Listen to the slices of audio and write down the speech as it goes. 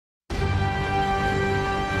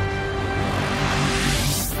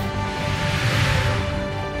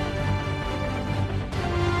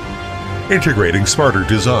integrating smarter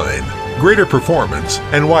design, greater performance,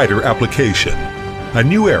 and wider application. A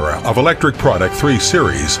new era of Electric Product 3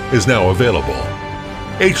 Series is now available.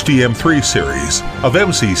 HDM3 series of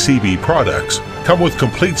MCCB products come with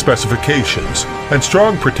complete specifications and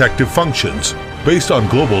strong protective functions based on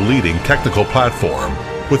global leading technical platform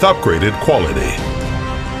with upgraded quality.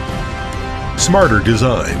 Smarter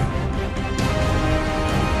design.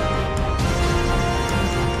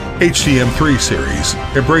 HDM3 series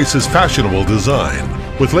embraces fashionable design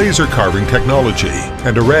with laser carving technology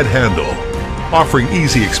and a red handle, offering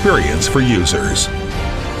easy experience for users.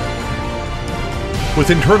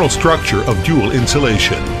 With internal structure of dual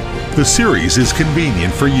insulation, the series is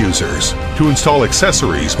convenient for users to install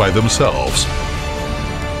accessories by themselves.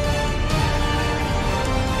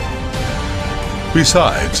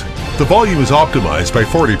 Besides, the volume is optimized by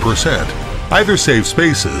 40%, either saves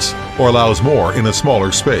spaces or allows more in a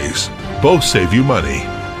smaller space. Both save you money.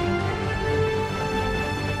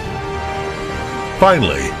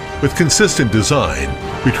 Finally, with consistent design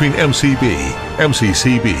between MCB,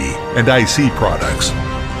 MCCB, and IC products,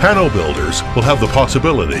 panel builders will have the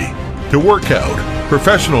possibility to work out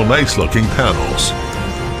professional, nice-looking panels.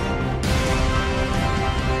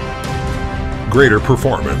 Greater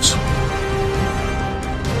performance.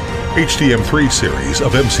 HDM3 series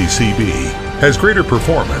of MCCB has greater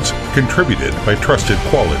performance contributed by trusted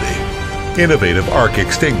quality, innovative arc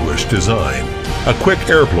extinguished design, a quick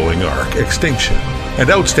air-blowing arc extinction, and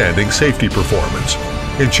outstanding safety performance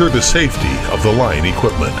ensure the safety of the line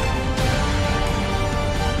equipment.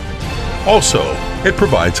 Also, it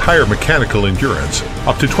provides higher mechanical endurance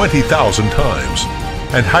up to 20,000 times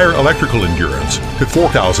and higher electrical endurance to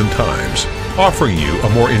 4,000 times, offering you a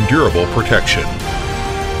more endurable protection.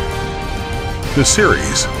 The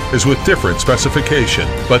series is with different specification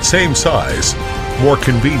but same size, more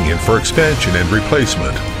convenient for expansion and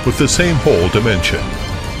replacement with the same hole dimension.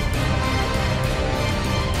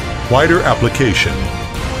 Wider application.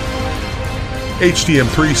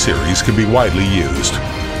 HDM3 series can be widely used.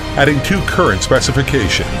 Adding 2 current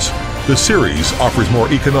specifications, the series offers more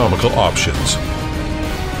economical options.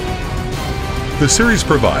 The series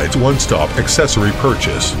provides one-stop accessory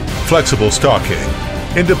purchase, flexible stocking,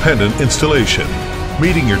 independent installation,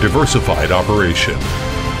 meeting your diversified operation.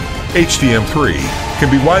 HDM3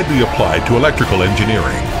 can be widely applied to electrical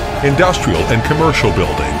engineering, industrial and commercial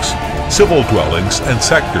buildings, civil dwellings and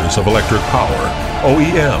sectors of electric power,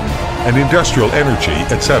 OEM, and industrial energy,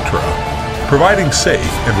 etc., providing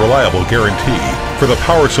safe and reliable guarantee for the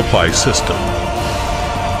power supply system.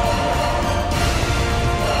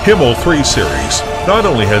 Himel 3 series not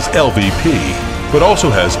only has LVP, but also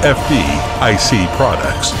has FD IC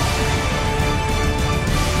products.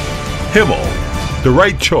 Himel, the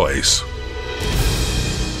right choice.